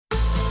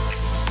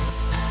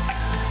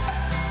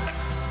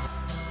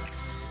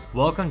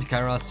Welcome to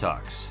Kairos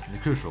Talks, the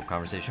Crucial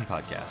Conversation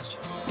Podcast.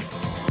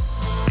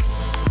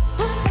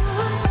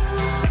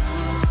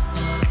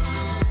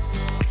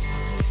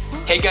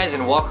 Hey guys,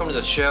 and welcome to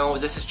the show.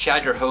 This is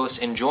Chad, your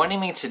host, and joining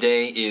me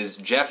today is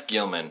Jeff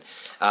Gilman.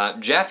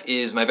 Jeff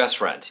is my best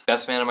friend,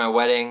 best man at my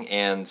wedding,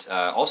 and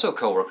also a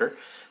coworker.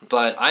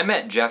 But I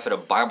met Jeff at a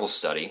Bible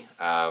study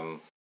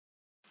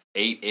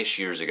 8-ish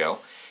years ago,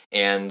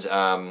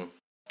 and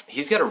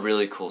he's got a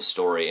really cool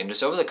story. And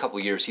just over the couple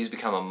years, he's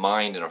become a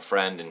mind and a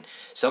friend and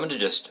someone to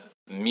just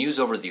muse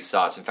over these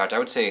thoughts. In fact, I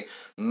would say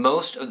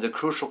most of the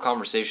crucial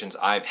conversations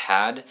I've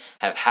had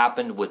have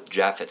happened with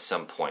Jeff at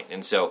some point.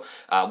 And so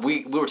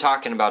we were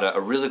talking about a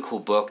really cool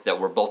book that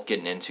we're both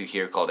getting into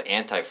here called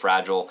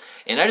Anti-Fragile.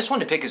 And I just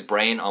wanted to pick his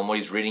brain on what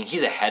he's reading.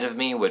 He's ahead of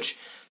me, which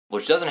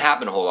doesn't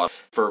happen a whole lot.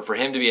 For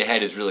him to be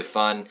ahead is really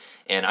fun,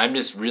 and I'm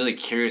just really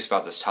curious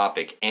about this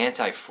topic,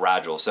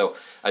 anti-fragile. So,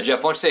 Jeff,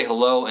 why don't you say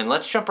hello, and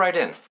let's jump right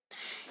in.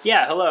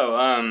 Yeah,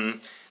 hello.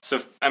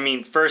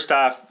 First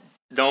off,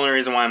 the only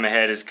reason why I'm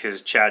ahead is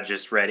because Chad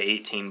just read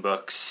 17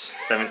 books.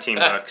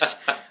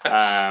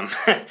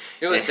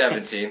 It was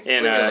 17.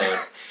 in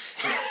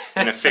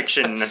a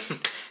fiction.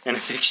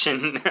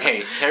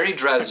 Hey, Harry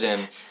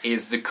Dresden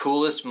is the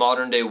coolest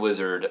modern day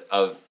wizard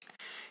of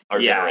our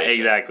generation. Yeah,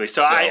 exactly.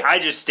 So I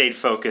just stayed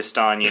focused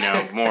on,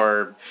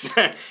 more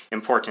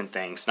important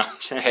things.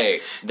 Hey,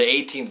 the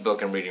 18th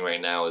book I'm reading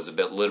right now is a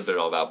little bit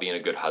all about being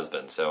a good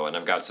husband. And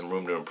I've got some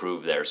room to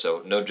improve there.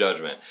 So no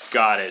judgment.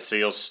 Got it. So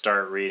you'll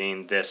start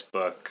reading this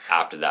book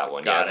after that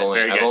one. I've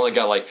only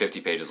got like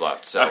 50 pages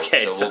left. So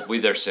we'll be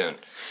there soon.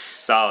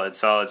 Solid.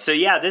 So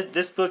yeah,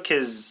 this book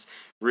has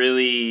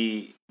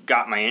really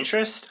got my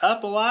interest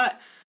up a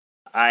lot.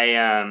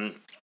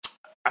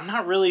 I'm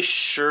not really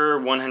sure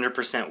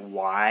 100%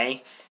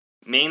 why,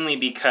 mainly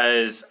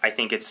because I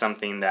think it's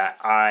something that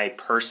I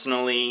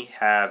personally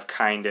have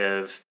kind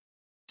of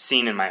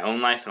seen in my own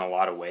life in a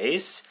lot of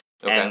ways.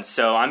 Okay. And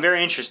so I'm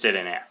very interested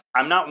in it.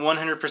 I'm not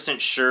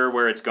 100% sure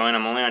where it's going.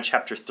 I'm only on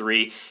chapter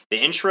 3.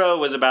 The intro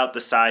was about the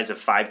size of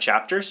 5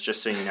 chapters,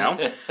 just so you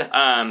know.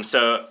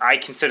 So I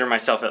consider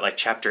myself at like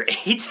chapter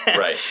 8.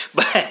 Right.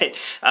 But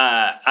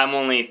I'm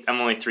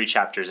only 3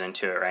 chapters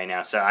into it right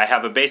now. So I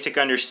have a basic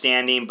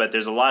understanding, but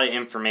there's a lot of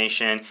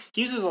information.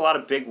 He uses a lot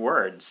of big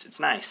words.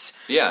 It's nice.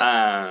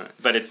 Yeah.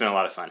 But it's been a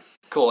lot of fun.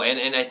 Cool,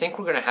 and I think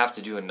we're going to have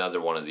to do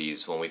another one of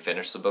these when we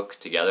finish the book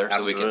together.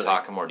 Absolutely. So we can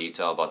talk in more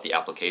detail about the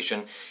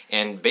application.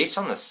 And based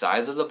on the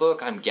size of the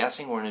book, I'm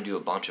guessing we're going to do a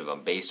bunch of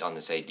them based on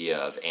this idea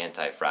of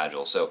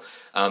anti-fragile. So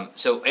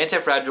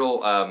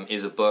Anti-Fragile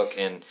is a book,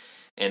 and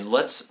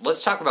let's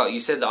talk about, you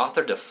said the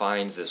author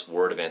defines this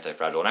word of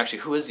anti-fragile. And actually,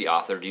 who is the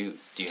author? Do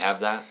you have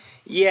that?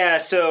 Yeah,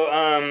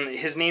 so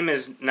his name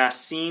is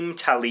Nassim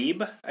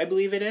Taleb, I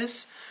believe it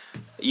is.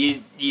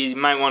 You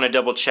might want to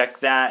double check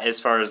that as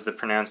far as the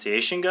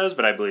pronunciation goes,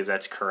 but I believe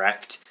that's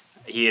correct.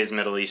 He is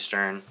Middle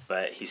Eastern,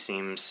 but he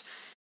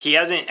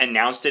hasn't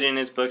announced it in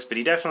his books, but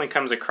he definitely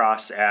comes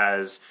across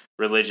as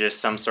religious,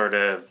 some sort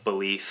of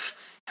belief.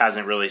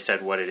 Hasn't really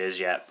said what it is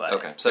yet, but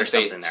okay. Some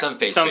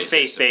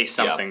faith-based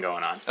something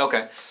going on.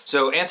 Okay,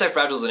 so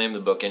Anti-Fragile is the name of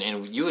the book,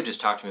 and you had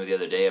just talked to me the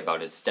other day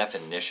about its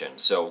definition.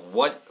 So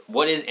what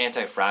is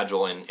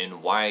Anti-Fragile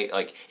and why?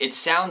 Like, it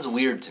sounds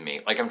weird to me.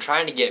 Like, I'm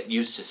trying to get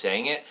used to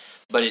saying it,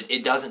 but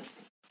it doesn't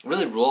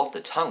really roll off the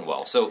tongue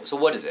well. So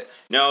what is it?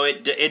 No,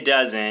 it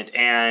doesn't,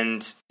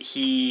 and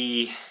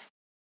he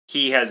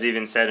has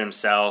even said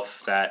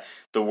himself that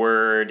the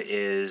word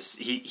is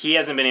he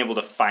hasn't been able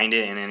to find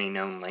it in any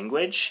known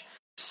language.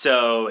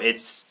 So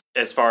it's,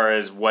 as far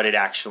as what it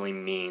actually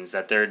means,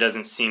 that there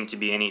doesn't seem to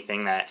be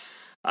anything that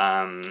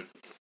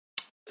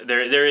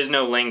there is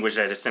no language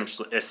that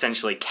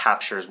essentially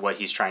captures what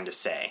he's trying to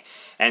say.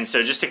 And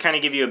so just to kind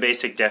of give you a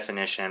basic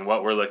definition,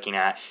 what we're looking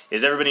at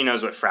is everybody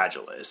knows what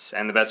fragile is,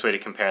 and the best way to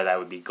compare that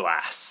would be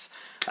glass,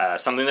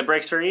 something that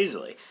breaks very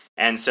easily.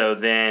 And so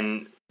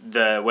then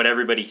what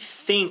everybody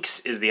thinks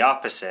is the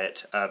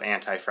opposite of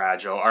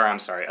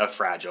of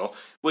fragile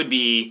would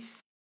be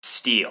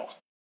steel.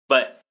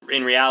 But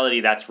in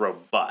reality, that's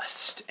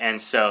robust. And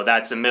so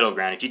that's a middle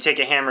ground. If you take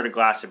a hammer to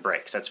glass, it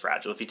breaks. That's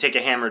fragile. If you take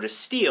a hammer to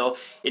steel,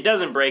 it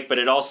doesn't break, but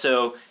it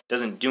also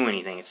doesn't do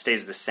anything. It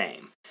stays the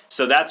same.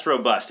 So that's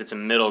robust. It's a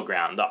middle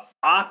ground. The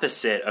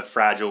opposite of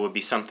fragile would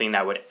be something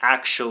that would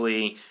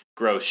actually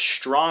grow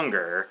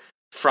stronger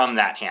from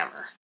that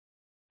hammer.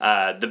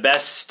 The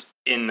best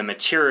in the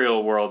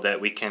material world that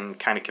we can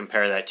kind of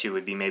compare that to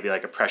would be maybe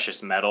like a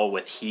precious metal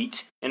with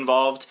heat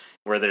involved,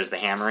 where there's the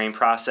hammering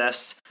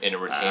process. And it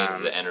retains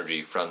the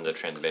energy from the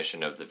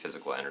transmission of the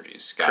physical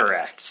energies.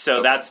 Correct. So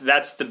okay.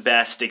 That's the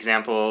best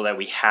example that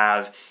we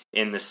have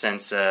in the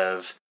sense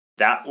of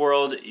that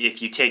world.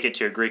 If you take it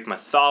to a Greek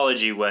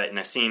mythology, what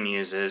Nassim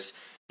uses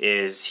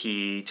is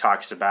he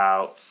talks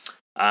about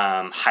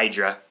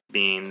Hydra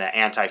being the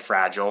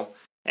anti-fragile,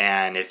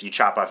 and if you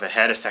chop off a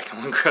head, a second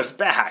one grows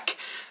back.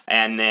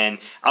 And then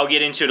I'll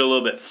get into it a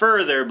little bit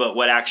further, but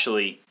what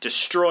actually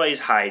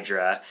destroys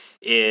Hydra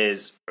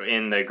is,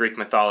 in the Greek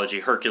mythology,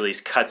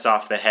 Hercules cuts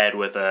off the head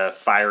with a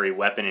fiery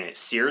weapon and it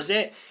sears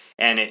it.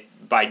 And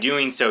by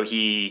doing so,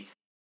 he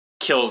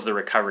kills the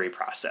recovery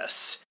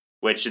process,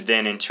 which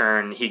then in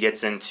turn he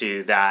gets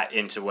into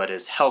what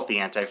is healthy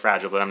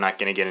anti-fragile, but I'm not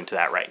going to get into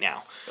that right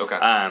now. Okay.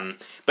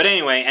 But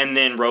anyway, and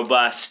then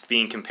robust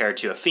being compared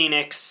to a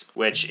phoenix,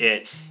 which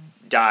it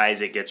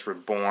dies, it gets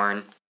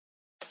reborn,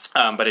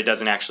 but it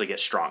doesn't actually get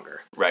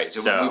stronger. Right.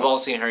 So we've all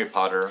seen Harry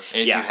Potter,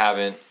 and if you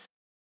haven't,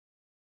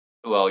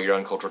 well, you're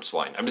uncultured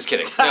swine. I'm just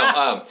kidding.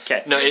 No,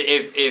 okay. No.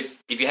 If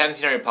you haven't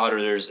seen Harry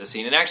Potter, there's a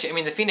scene, and actually, I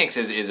mean, the phoenix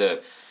is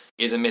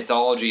a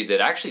mythology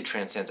that actually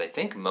transcends, I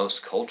think,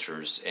 most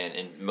cultures and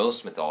in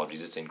most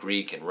mythologies. It's in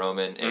Greek and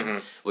Roman,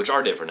 and which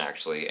are different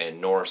actually,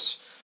 and Norse,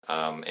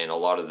 and a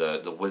lot of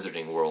the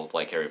wizarding world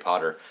like Harry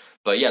Potter.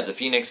 But yeah, the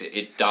phoenix,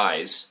 it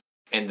dies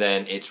and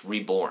then it's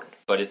reborn,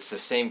 but it's the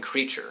same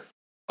creature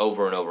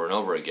over and over and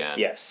over again.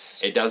 Yes.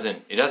 It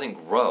doesn't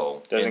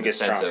grow. Doesn't get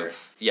sense stronger.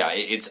 of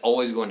it's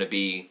always going to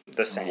be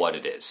the same. What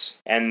it is.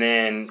 And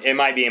then it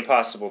might be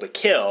impossible to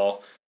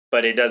kill,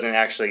 but it doesn't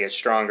actually get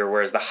stronger,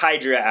 whereas the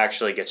Hydra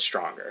actually gets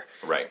stronger.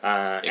 Right.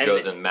 It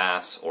goes in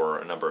mass or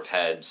a number of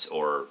heads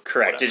or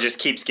correct. whatever. It just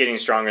keeps getting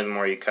stronger the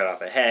more you cut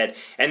off a head.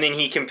 And then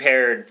he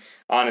compared,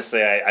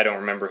 honestly, I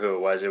don't remember who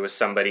it was. It was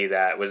somebody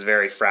that was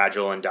very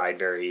fragile and died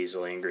very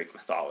easily in Greek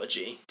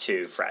mythology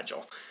to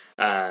fragile.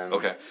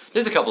 Okay.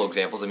 There's a couple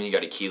examples. I mean, you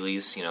got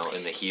Achilles,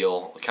 in the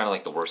heel, kind of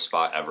like the worst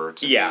spot ever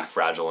to be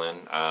fragile in.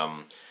 I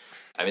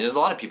mean, there's a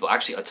lot of people.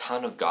 Actually, a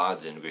ton of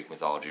gods in Greek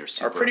mythology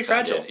are pretty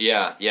fragile.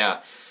 Yeah.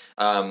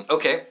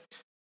 Okay,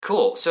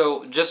 cool.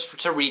 So just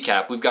to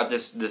recap, we've got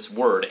this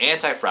word,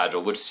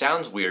 anti-fragile, which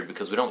sounds weird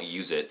because we don't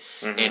use it.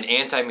 And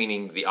anti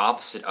meaning the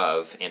opposite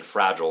of, and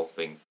fragile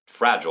being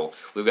fragile.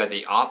 We've got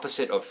the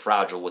opposite of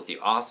fragile with the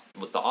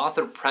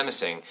author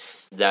premising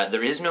that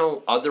there is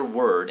no other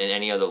word in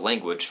any other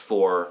language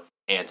for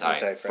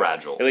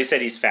anti-fragile. At least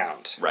that he's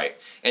found. Right.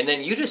 And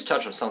then you just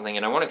touched on something,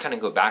 and I want to kind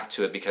of go back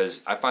to it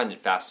because I find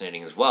it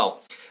fascinating as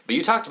well. But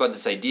you talked about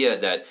this idea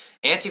that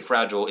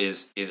anti-fragile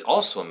is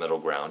also a middle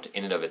ground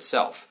in and of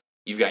itself.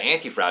 You've got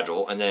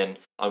anti-fragile, and then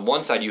on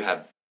one side you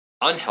have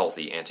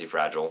unhealthy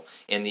anti-fragile,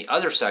 and the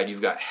other side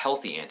you've got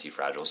healthy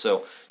anti-fragile.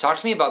 So talk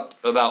to me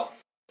about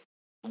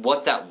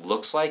what that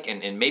looks like,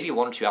 and maybe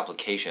one or two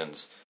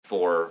applications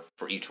for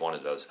each one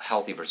of those,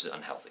 healthy versus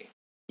unhealthy.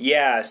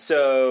 Yeah,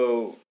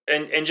 so,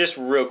 and just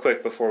real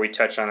quick before we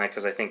touch on that,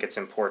 because I think it's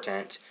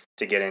important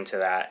to get into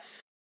that,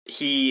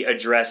 he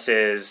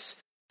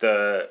addresses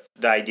the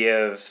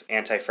idea of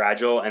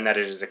anti-fragile and that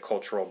it is a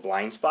cultural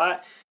blind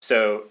spot.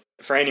 So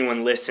for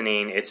anyone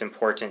listening, it's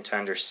important to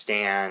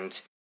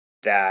understand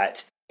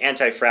that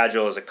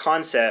anti-fragile is a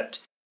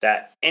concept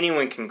that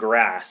anyone can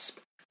grasp,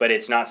 but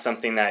it's not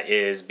something that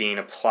is being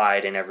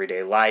applied in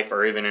everyday life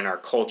or even in our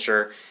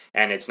culture,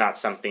 and it's not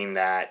something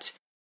that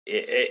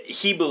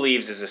he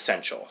believes is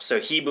essential. So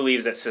he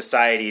believes that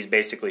societies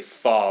basically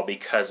fall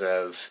because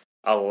of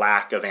a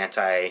lack of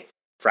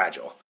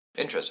anti-fragile.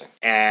 Interesting.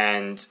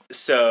 And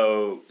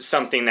so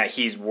something that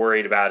he's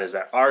worried about is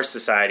that our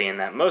society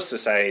and that most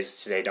societies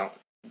today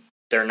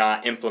they're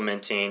not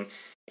implementing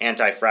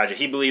anti-fragile.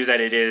 He believes that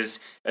it is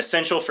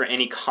essential for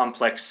any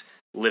complex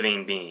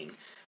living being,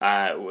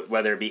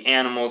 whether it be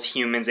animals,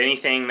 humans,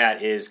 anything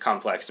that is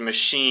complex. A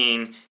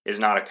machine is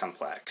not a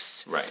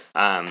complex. Right.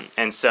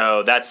 And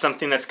so that's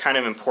something that's kind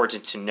of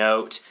important to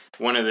note.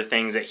 One of the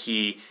things that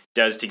he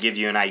does to give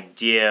you an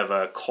idea of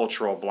a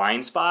cultural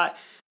blind spot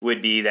would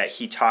be that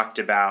he talked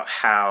about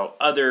how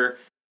other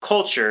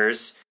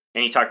cultures,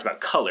 and he talked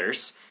about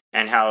colors,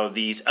 and how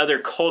these other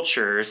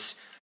cultures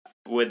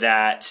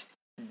that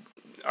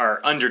are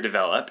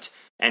underdeveloped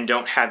and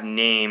don't have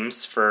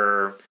names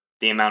for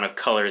the amount of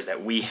colors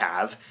that we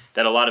have,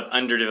 that a lot of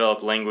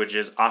underdeveloped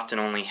languages often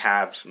only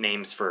have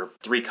names for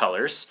 3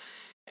 colors,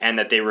 and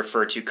that they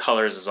refer to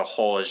colors as a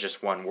whole as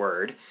just one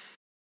word,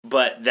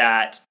 but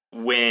that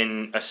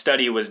when a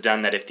study was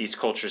done that if these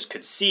cultures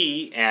could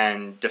see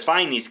and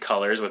define these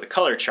colors with a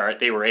color chart,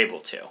 they were able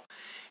to.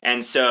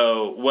 And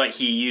so what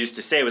he used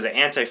to say was that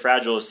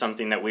anti-fragile is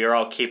something that we are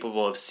all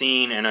capable of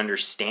seeing and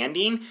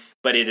understanding,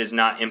 but it is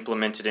not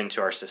implemented into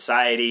our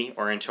society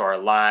or into our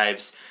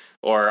lives.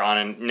 Or on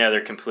another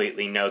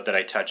completely note that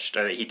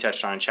he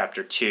touched on in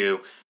chapter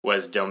 2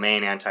 was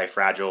domain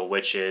anti-fragile,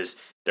 which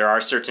is there are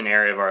certain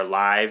areas of our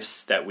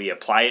lives that we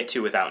apply it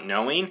to without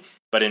knowing,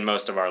 but in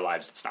most of our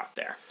lives it's not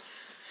there.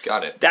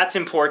 Got it. That's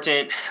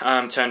important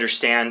to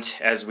understand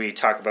as we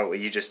talk about what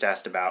you just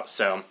asked about.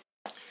 So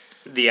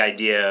the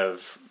idea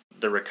of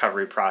the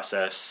recovery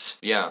process.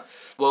 Yeah.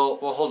 Well,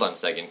 hold on a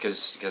second,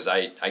 because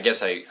I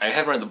guess I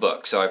haven't read the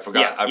book, so I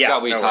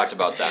forgot we talked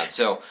about that.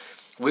 So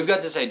we've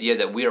got this idea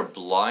that we are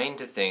blind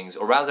to things,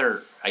 or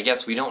rather, I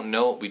guess we don't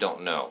know what we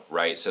don't know,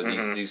 right? So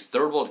these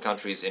third world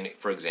countries,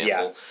 for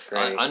example,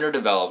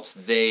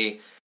 underdeveloped,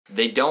 they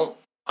don't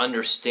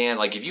understand.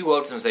 Like if you go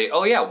up to them and say,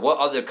 "Oh yeah, what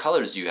other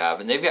colors do you have?"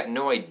 and they've got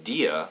no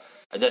idea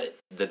that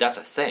that's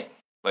a thing.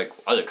 Like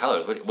other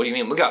colors, what do you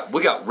mean? We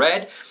got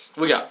red,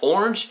 we got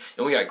orange,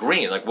 and we got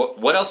green. Like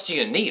what else do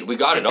you need? We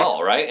got it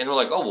all, right? And we're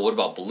like, oh well, what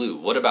about blue?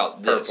 What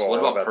about this? Purple, what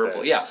about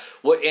purple? this?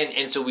 Yeah.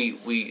 And so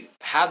we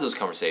have those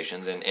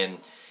conversations, and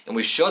and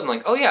we show them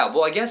like, oh yeah,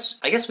 well I guess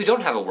we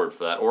don't have a word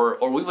for that, or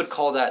we would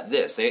call that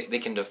this. They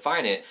can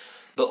define it,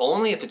 but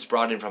only if it's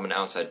brought in from an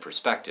outside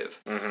perspective.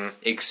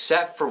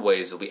 Except for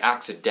ways that we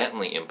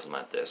accidentally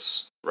implement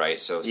this, right?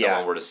 So if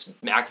someone were to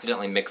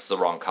accidentally mix the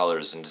wrong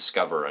colors and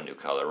discover a new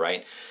color,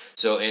 right?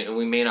 So and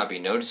we may not be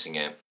noticing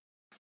it.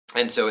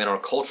 And so in our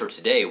culture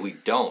today, we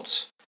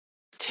don't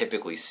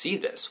typically see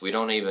this. We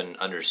don't even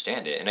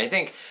understand it. And I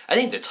think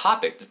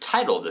the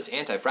title of this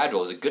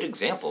Anti-Fragile is a good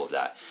example of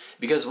that.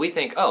 Because we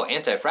think, oh,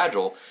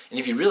 anti-fragile, and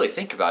if you really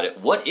think about it,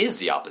 what is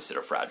the opposite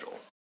of fragile?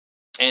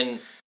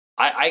 And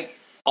I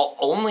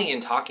only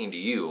in talking to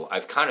you,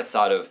 I've kind of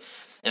thought of,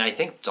 and I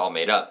think it's all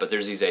made up, but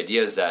there's these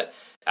ideas that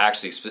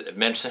actually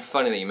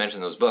funny that you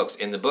mentioned those books.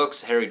 In the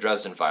books, the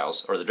Dresden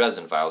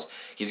Files,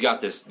 he's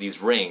got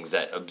these rings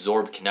that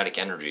absorb kinetic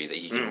energy that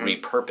he can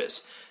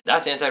repurpose.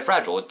 That's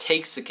anti-fragile. It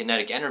takes the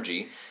kinetic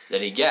energy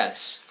that he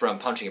gets from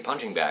punching a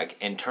punching bag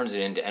and turns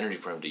it into energy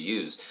for him to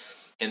use.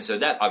 And so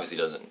that obviously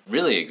doesn't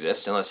really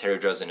exist unless Harry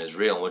Dresden is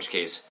real, in which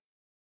case,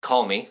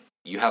 call me.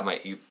 You have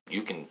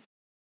you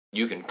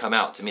can come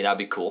out to me. That'd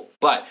be cool.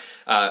 But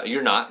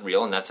you're not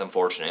real, and that's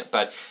unfortunate.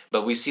 But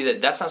we see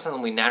that that's not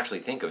something we naturally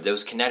think of.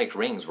 Those kinetic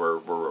rings were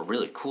a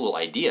really cool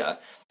idea,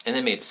 and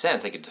they made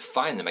sense. I could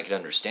define them, I could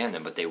understand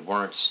them, but they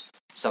weren't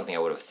something I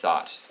would have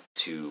thought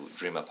to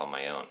dream up on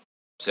my own.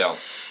 So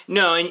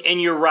no,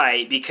 and you're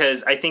right,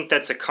 because I think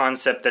that's a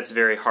concept that's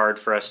very hard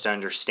for us to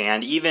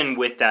understand. Even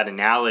with that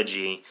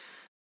analogy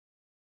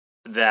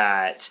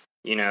that,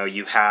 you know,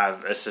 you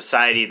have a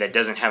society that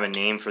doesn't have a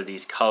name for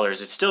these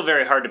colors, it's still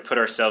very hard to put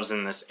ourselves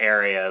in this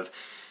area of,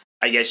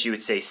 I guess you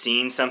would say,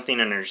 seeing something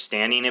and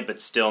understanding it,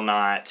 but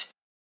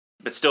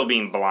still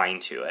being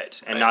blind to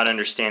it and not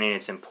understanding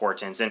its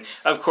importance. And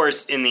of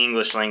course, in the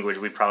English language,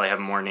 we probably have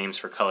more names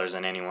for colors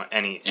than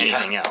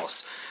anything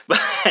else.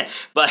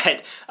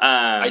 But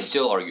I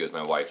still argue with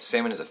my wife.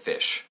 Salmon is a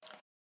fish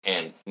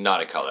and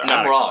not a color. Not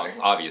I'm a wrong, color.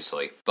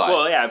 Obviously. But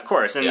well, yeah, of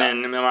course. And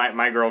then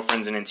my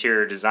girlfriend's an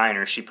interior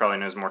designer. She probably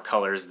knows more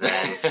colors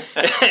than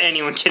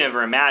anyone can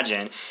ever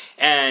imagine.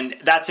 And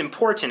that's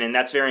important, and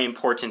that's very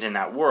important in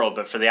that world.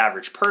 But for the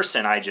average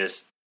person, I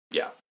just...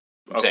 Yeah.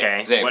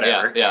 Okay, Same.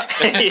 whatever. Yeah.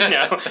 You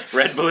know,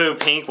 red, blue,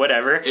 pink,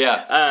 whatever.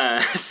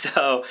 Yeah.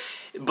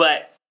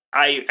 But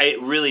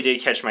it really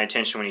did catch my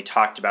attention when he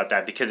talked about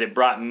that, because it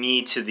brought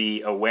me to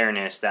the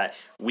awareness that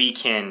we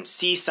can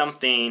see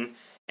something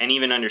and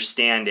even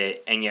understand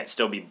it and yet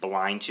still be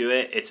blind to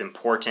it, its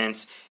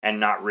importance, and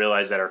not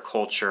realize that our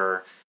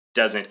culture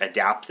doesn't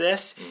adapt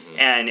this. Mm-hmm.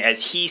 And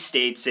as he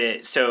states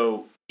it,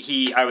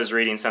 I was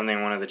reading something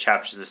in one of the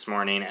chapters this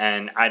morning,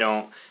 and I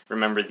don't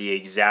remember the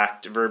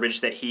exact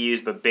verbiage that he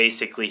used, but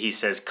basically he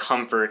says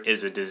comfort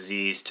is a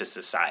disease to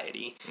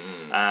society.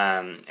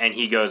 And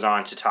he goes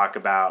on to talk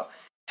about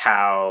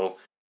how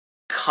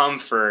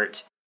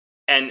comfort,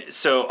 and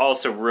so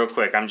also real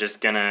quick, I'm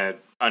just going to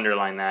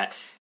underline that,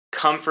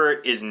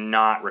 comfort is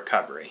not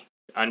recovery.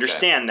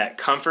 Understand that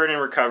comfort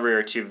and recovery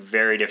are two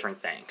very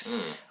different things.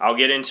 I'll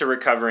get into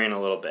recovery in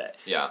a little bit.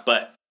 Yeah.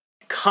 But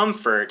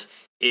comfort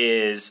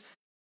is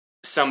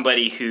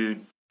somebody who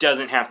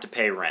doesn't have to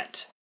pay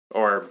rent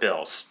or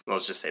bills.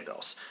 Let's just say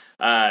bills.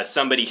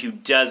 Somebody who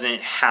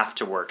doesn't have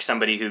to work.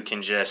 Somebody who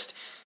can just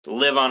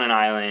live on an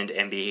island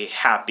and be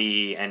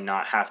happy and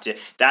not have to.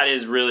 That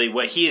is really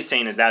what he is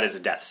saying, is that is a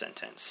death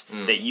sentence.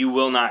 That you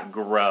will not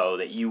grow,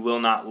 that you will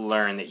not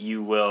learn, that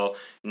you will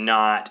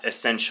not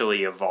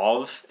essentially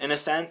evolve in a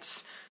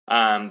sense.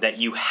 That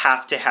you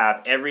have to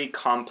have, every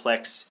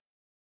complex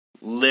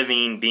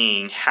living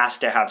being has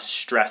to have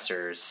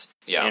stressors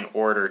in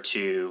order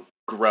to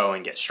grow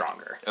and get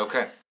stronger.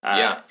 Okay.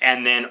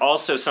 And then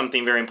also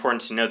something very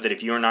important to note, that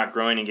if you're not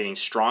growing and getting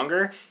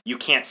stronger, you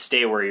can't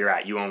stay where you're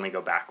at. You only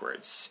go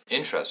backwards.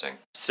 Interesting.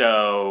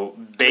 So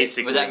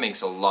basically... But that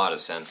makes a lot of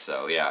sense,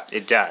 though, yeah.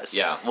 It does.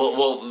 Yeah.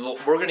 Well,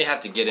 we're going to have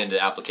to get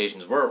into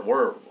applications.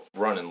 We're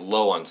running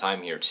low on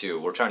time here,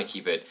 too. We're trying to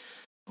keep it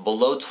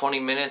below 20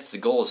 minutes. The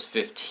goal is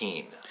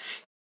 15.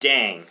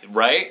 Dang.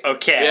 Right?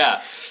 Okay.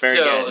 Yeah. Very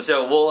good.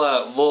 So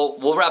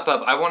we'll wrap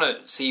up. I want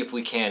to see if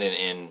we can,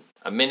 in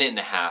a minute and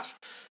a half,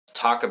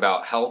 talk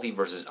about healthy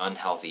versus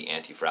unhealthy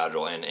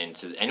anti-fragile. And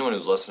to anyone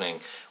who's listening,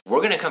 we're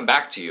going to come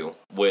back to you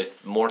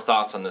with more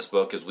thoughts on this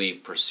book as we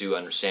pursue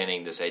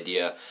understanding this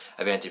idea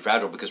of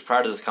anti-fragile, because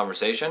prior to this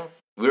conversation,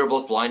 we were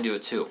both blind to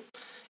it too.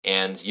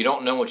 And you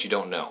don't know what you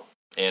don't know.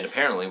 And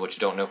apparently what you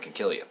don't know can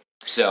kill you.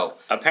 So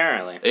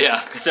apparently.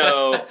 Yeah.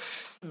 So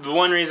the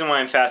one reason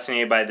why I'm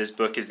fascinated by this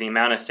book is the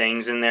amount of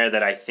things in there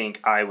that I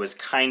think I was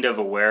kind of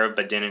aware of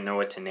but didn't know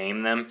what to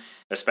name them,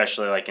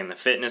 especially like in the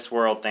fitness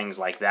world, things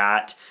like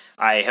that.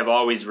 I have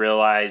always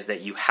realized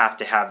that you have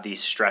to have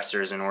these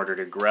stressors in order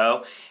to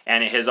grow,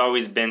 and it has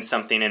always been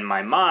something in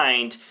my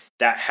mind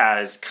that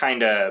has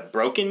kind of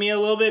broken me a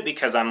little bit,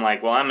 because I'm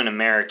like, well, I'm an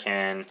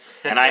American,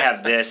 and I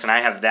have this, and I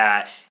have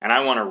that, and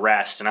I want to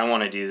rest, and I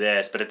want to do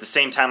this, but at the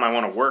same time, I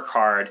want to work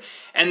hard,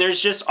 and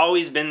there's just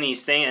always been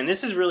these things, and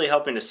this is really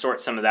helping to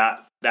sort some of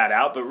that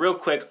out. But real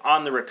quick,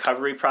 on the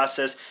recovery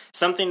process,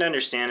 something to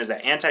understand is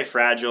that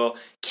anti-fragile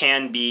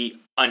can be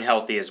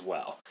unhealthy as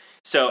well.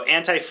 So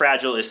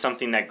anti-fragile is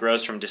something that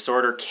grows from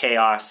disorder,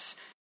 chaos,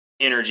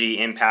 energy,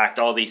 impact,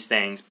 all these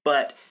things.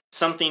 But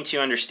something to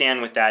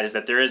understand with that is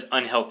that there is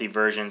unhealthy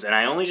versions. And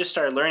I only just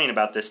started learning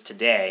about this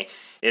today,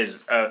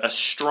 is a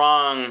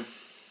strong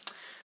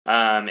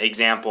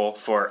example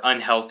for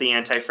unhealthy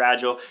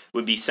anti-fragile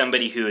would be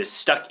somebody who is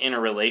stuck in a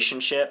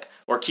relationship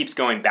or keeps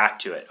going back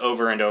to it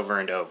over and over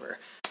and over.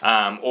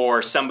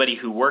 Or somebody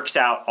who works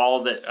out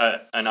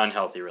an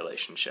unhealthy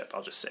relationship.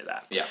 I'll just say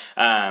that.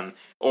 Yeah.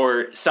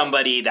 Or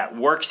somebody that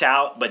works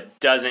out but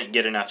doesn't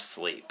get enough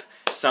sleep.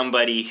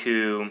 Somebody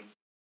who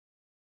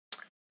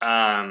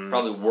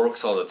probably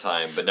works all the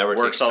time but never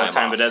takes time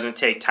off. But doesn't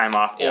take time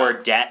off, Yeah. or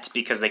debt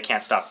because they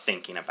can't stop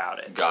thinking about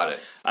it. Got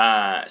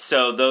it.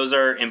 So those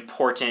are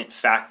important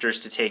factors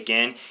to take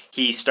in.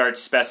 He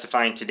starts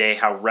specifying today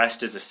how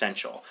rest is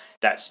essential.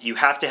 That's you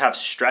have to have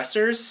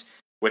stressors,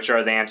 which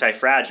are the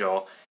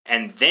anti-fragile,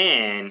 and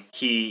then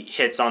he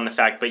hits on the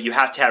fact, but you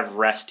have to have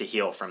rest to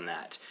heal from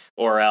that,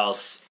 or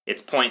else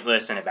it's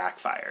pointless and it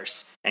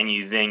backfires, and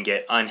you then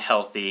get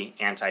unhealthy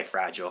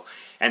anti-fragile.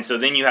 And so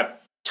then you have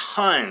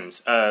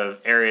tons of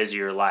areas of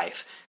your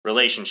life,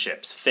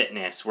 relationships,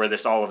 fitness, where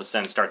this all of a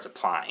sudden starts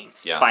applying.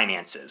 Yeah.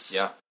 Finances.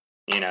 Yeah.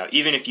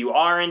 Even if you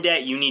are in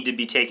debt, you need to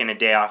be taking a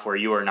day off where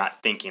you are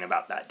not thinking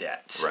about that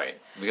debt. Right.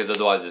 Because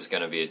otherwise it's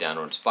going to be a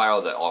downward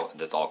spiral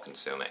that's all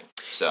consuming.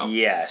 So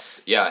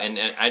yes. Yeah, and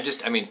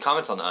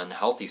comments on the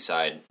unhealthy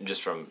side,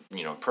 just from,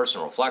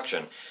 personal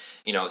reflection,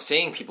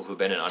 seeing people who've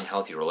been in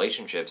unhealthy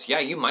relationships, yeah,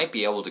 you might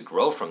be able to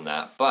grow from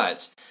that,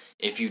 but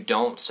if you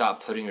don't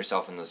stop putting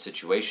yourself in those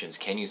situations,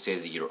 can you say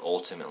that you're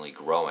ultimately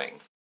growing,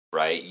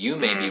 right? You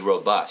may be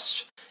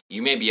robust.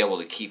 You may be able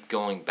to keep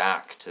going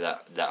back to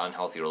that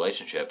unhealthy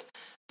relationship,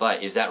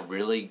 but is that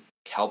really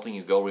helping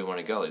you go where you want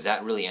to go? Is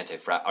that really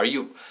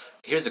anti-fragile?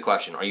 Here's the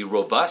question, are you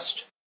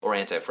robust or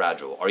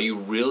anti-fragile? Are you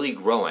really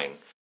growing,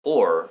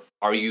 or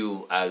are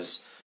you,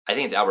 as I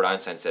think it's Albert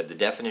Einstein said, the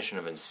definition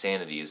of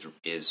insanity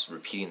is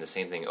repeating the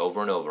same thing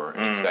over and over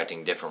and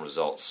expecting different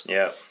results.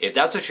 Yeah. If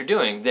that's what you're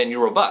doing, then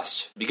you're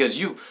robust, because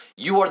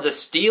you are the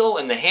steel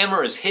and the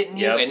hammer is hitting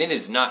you and it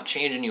is not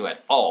changing you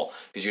at all,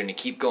 because you're going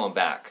to keep going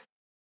back.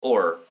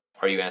 Or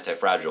are you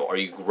anti-fragile? Are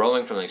you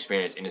growing from the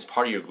experience, and is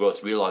part of your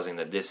growth realizing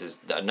that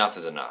enough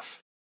is enough?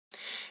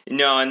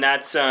 No, and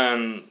that's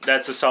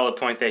a solid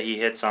point that he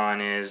hits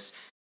on, is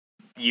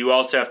you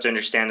also have to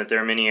understand that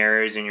there are many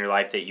areas in your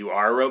life that you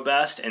are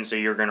robust, and so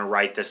you're going to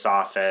write this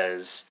off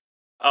as,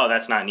 oh,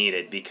 that's not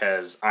needed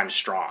because I'm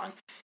strong.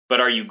 But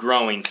are you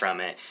growing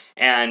from it?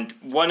 And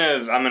I'm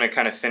going to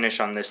kind of finish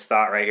on this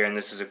thought right here, and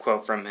this is a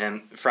quote from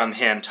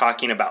him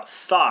talking about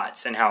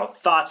thoughts and how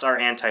thoughts are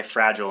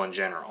anti-fragile in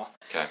general.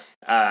 Okay.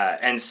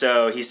 And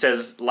so he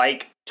says,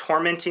 like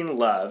tormenting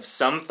love,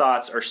 some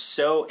thoughts are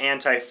so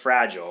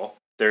anti-fragile,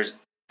 there's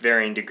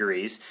varying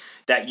degrees,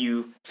 that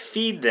you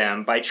feed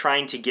them by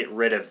trying to get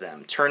rid of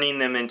them, turning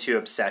them into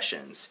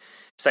obsessions.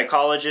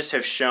 Psychologists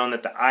have shown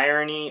that the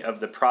irony of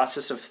the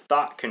process of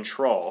thought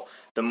control,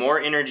 the more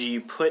energy you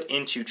put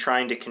into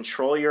trying to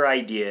control your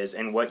ideas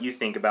and what you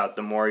think about,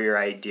 the more your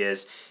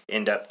ideas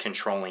end up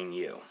controlling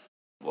you.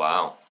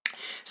 Wow.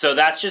 So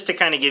that's just to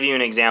kind of give you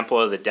an example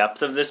of the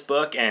depth of this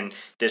book and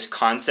this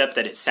concept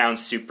that it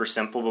sounds super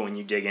simple, but when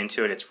you dig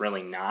into it, it's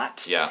really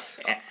not. Yeah.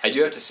 I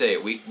do have to say,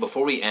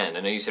 before we end,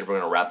 I know you said we're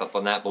going to wrap up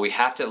on that, but we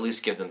have to at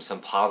least give them some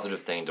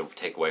positive thing to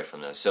take away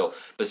from this. So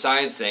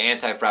besides the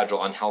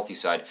anti-fragile, unhealthy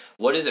side,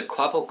 what is a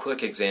couple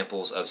quick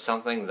examples of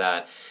something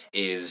that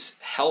is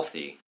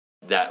healthy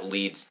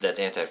that's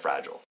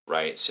anti-fragile,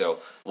 right? So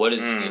what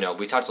is,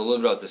 we talked a little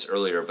bit about this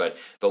earlier, but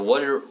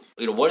what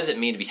does it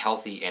mean to be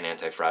healthy and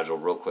anti-fragile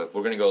real quick?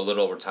 We're going to go a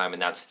little over time,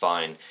 and that's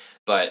fine.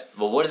 But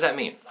what does that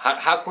mean?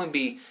 How can we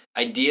be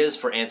ideas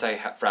for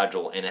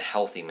anti-fragile in a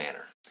healthy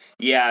manner?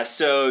 Yeah,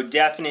 so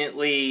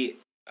definitely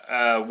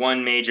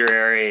one major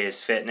area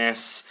is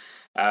fitness.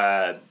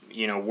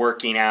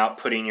 Working out,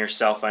 putting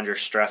yourself under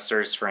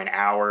stressors for an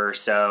hour or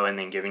so, and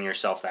then giving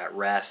yourself that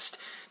rest.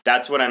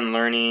 That's what I'm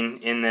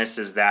learning in this,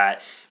 is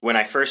that when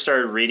I first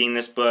started reading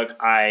this book,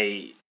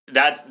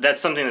 that's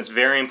something that's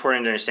very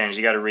important to understand, is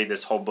you got to read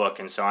this whole book,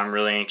 and so I'm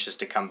really anxious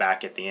to come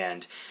back at the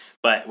end.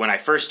 But when I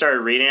first started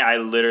reading it, I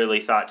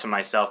literally thought to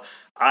myself,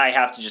 I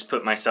have to just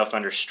put myself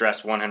under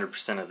stress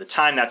 100% of the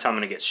time. That's how I'm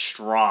going to get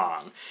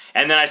strong.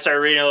 And then I started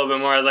reading a little bit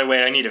more. I was like,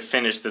 wait, I need to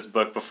finish this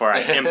book before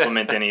I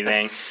implement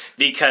anything.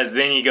 Because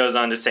then he goes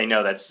on to say, no,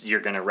 you're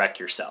going to wreck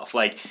yourself.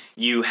 Like,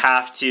 you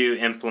have to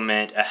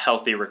implement a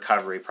healthy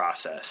recovery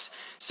process.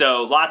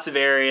 So lots of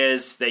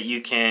areas that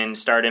you can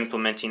start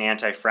implementing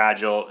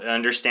anti-fragile,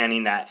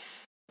 understanding that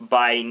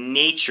by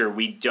nature,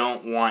 we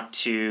don't want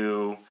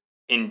to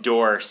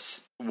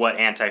endorse what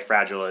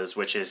anti-fragile is,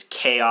 which is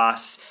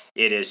chaos,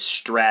 it is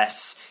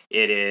stress,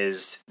 it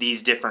is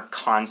these different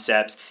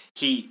concepts.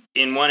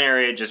 In one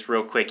area, just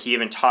real quick, he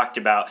even talked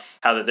about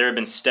how that there have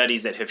been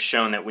studies that have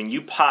shown that when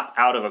you pop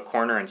out of a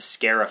corner and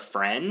scare a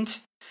friend,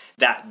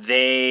 that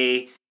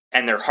their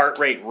heart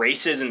rate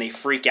races and they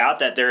freak out,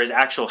 that there is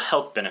actual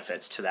health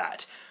benefits to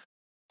that.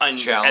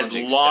 As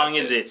long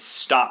as it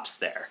stops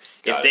there.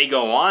 If they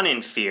go on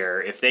in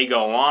fear, if they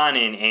go on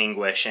in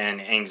anguish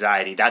and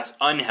anxiety, that's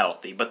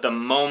unhealthy. But the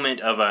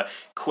moment of a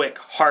quick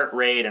heart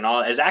rate and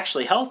all is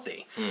actually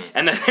healthy.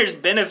 And then there's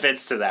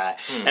benefits to that.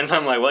 And so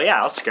I'm like, well,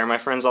 yeah, I'll scare my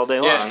friends all day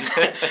long.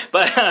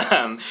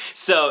 But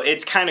so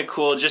it's kind of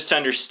cool just to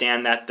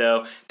understand that,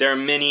 though. There are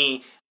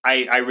many...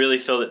 I really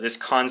feel that this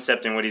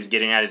concept and what he's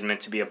getting at is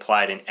meant to be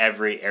applied in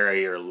every area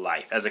of your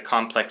life. As a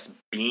complex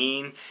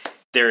being,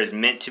 there is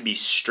meant to be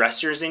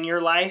stressors in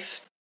your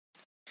life.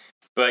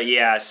 But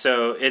yeah,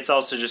 so it's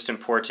also just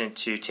important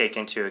to take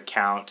into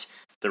account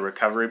the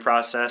recovery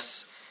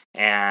process,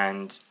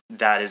 and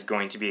that is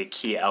going to be a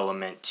key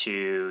element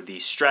to the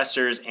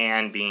stressors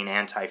and being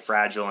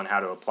anti-fragile and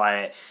how to apply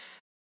it.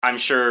 I'm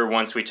sure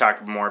once we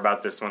talk more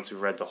about this, once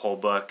we've read the whole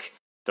book,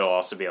 there'll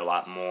also be a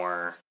lot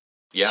more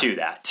to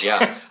that.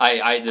 Yeah.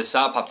 The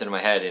thought popped into my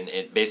head, and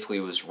it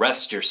basically was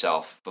rest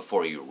yourself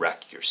before you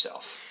wreck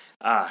yourself.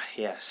 Ah,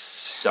 yes.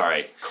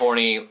 Sorry.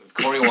 Corny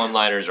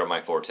one-liners are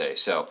my forte.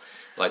 So,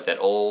 like that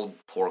old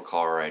poor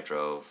car I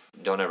drove,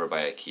 don't ever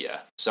buy a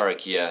Kia. Sorry,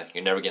 Kia,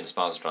 you're never getting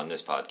sponsored on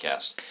this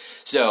podcast.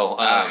 So,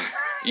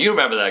 you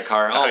remember that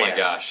car. Oh my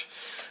gosh.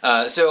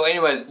 So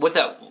anyways, with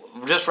that,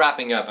 just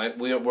wrapping up,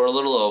 we're a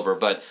little over,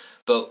 but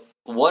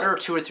what are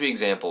 2 or 3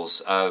 examples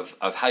of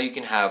how you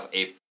can have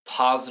a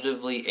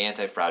positively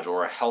anti-fragile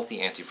or a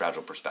healthy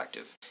anti-fragile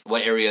perspective?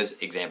 What areas,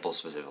 examples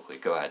specifically?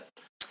 Go ahead.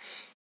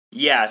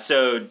 Yeah,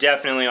 so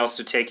definitely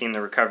also taking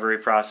the recovery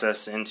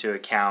process into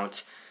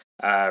account.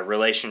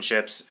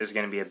 Relationships is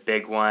going to be a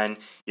big one.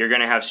 You're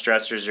going to have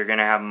stressors. You're going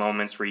to have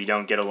moments where you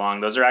don't get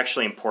along. Those are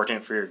actually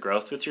important for your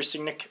growth with your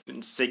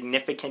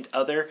significant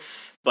other.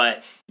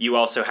 But you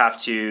also have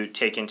to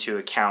take into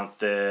account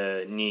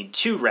the need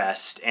to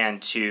rest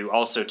and to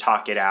also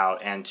talk it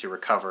out and to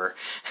recover.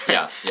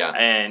 Yeah.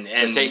 and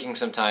so taking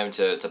some time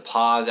to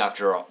pause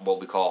after what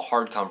we call a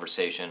hard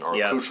conversation or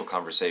a crucial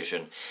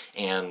conversation.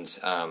 And,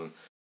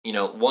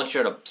 once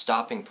you're at a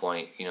stopping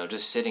point,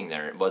 just sitting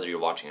there, whether you're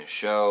watching a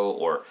show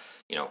or,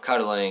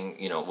 cuddling,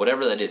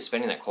 whatever that is,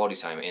 spending that quality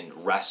time and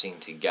resting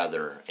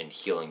together and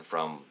healing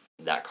from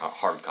that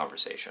hard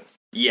conversation.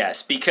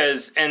 Yes,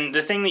 because, and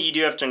the thing that you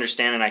do have to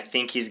understand, and I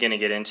think he's going to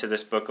get into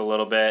this book a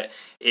little bit,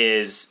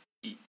 is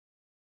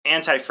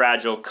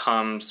anti-fragile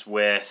comes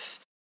with,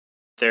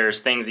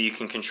 there's things that you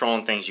can control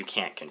and things you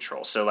can't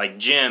control. So like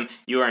Jim,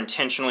 you are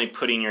intentionally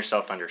putting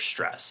yourself under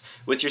stress.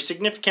 With your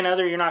significant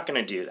other, you're not going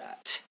to do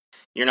that.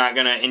 You're not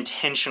going to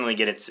intentionally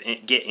get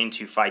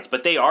into fights,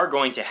 but they are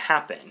going to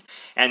happen.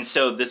 And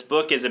so this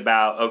book is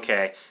about,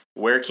 okay,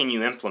 where can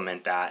you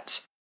implement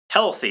that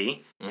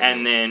healthy,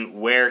 and then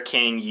where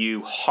can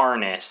you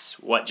harness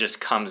what just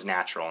comes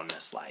natural in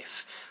this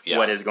life,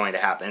 what is going to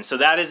happen. So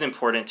that is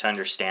important to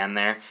understand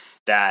there,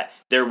 that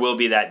there will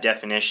be that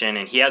definition,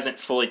 and he hasn't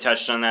fully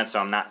touched on that, so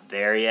I'm not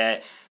there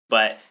yet,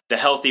 but the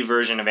healthy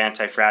version of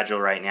anti-fragile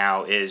right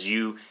now is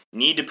you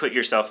need to put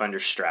yourself under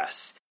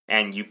stress,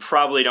 and you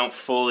probably don't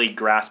fully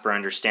grasp or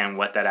understand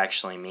what that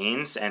actually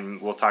means,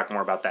 and we'll talk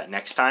more about that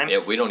next time. Yeah,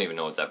 we don't even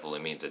know what that fully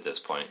means at this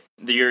point.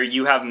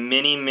 You have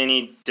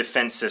many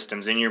defense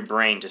systems in your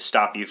brain to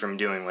stop you from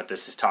doing what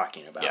this is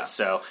talking about. Yeah.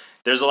 So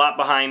there's a lot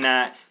behind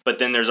that, but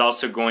then there's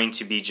also going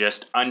to be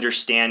just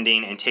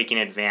understanding and taking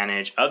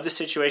advantage of the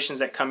situations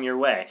that come your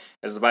way.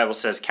 As the Bible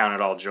says, count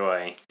it all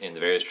joy. In the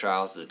various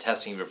trials, the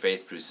testing of your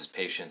faith produces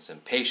patience,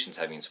 and patience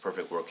having its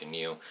perfect work in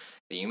you,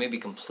 that you may be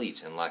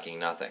complete and lacking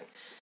nothing.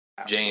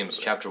 Absolutely. James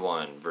chapter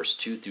 1, verse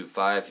 2 through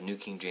 5, New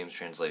King James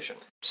translation.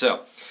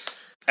 So,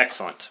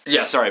 excellent.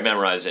 Yeah, sorry, I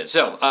memorized it.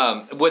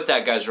 So, with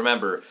that, guys,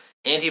 remember,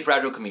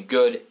 anti-fragile can be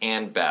good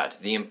and bad.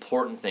 The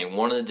important thing,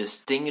 one of the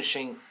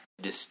distinguishing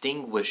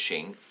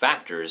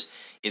factors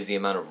is the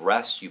amount of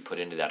rest you put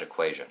into that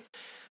equation.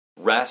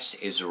 Rest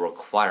is a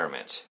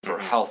requirement for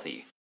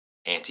healthy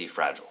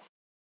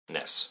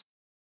anti-fragileness,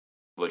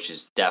 which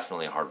is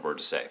definitely a hard word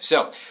to say.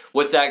 So,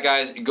 with that,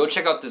 guys, go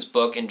check out this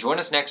book and join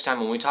us next time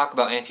when we talk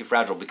about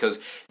anti-fragile,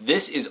 because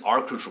this is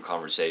our crucial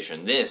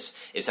conversation. This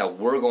is how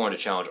we're going to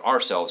challenge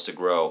ourselves to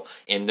grow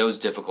in those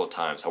difficult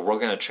times, how we're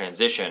going to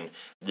transition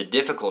the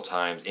difficult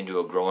times into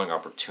a growing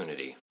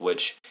opportunity,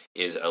 which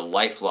is a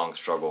lifelong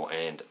struggle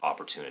and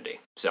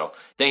opportunity. So,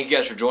 thank you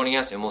guys for joining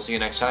us, and we'll see you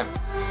next time.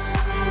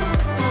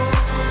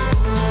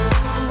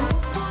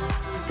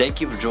 Thank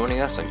you for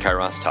joining us on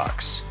Kairos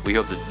Talks. We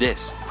hope that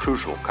this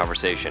crucial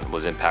conversation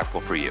was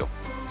impactful for you.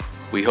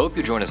 We hope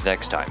you join us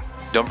next time.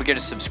 Don't forget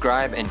to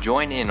subscribe and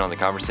join in on the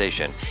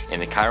conversation in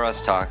the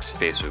Kairos Talks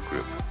Facebook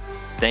group.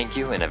 Thank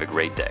you and have a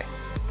great day.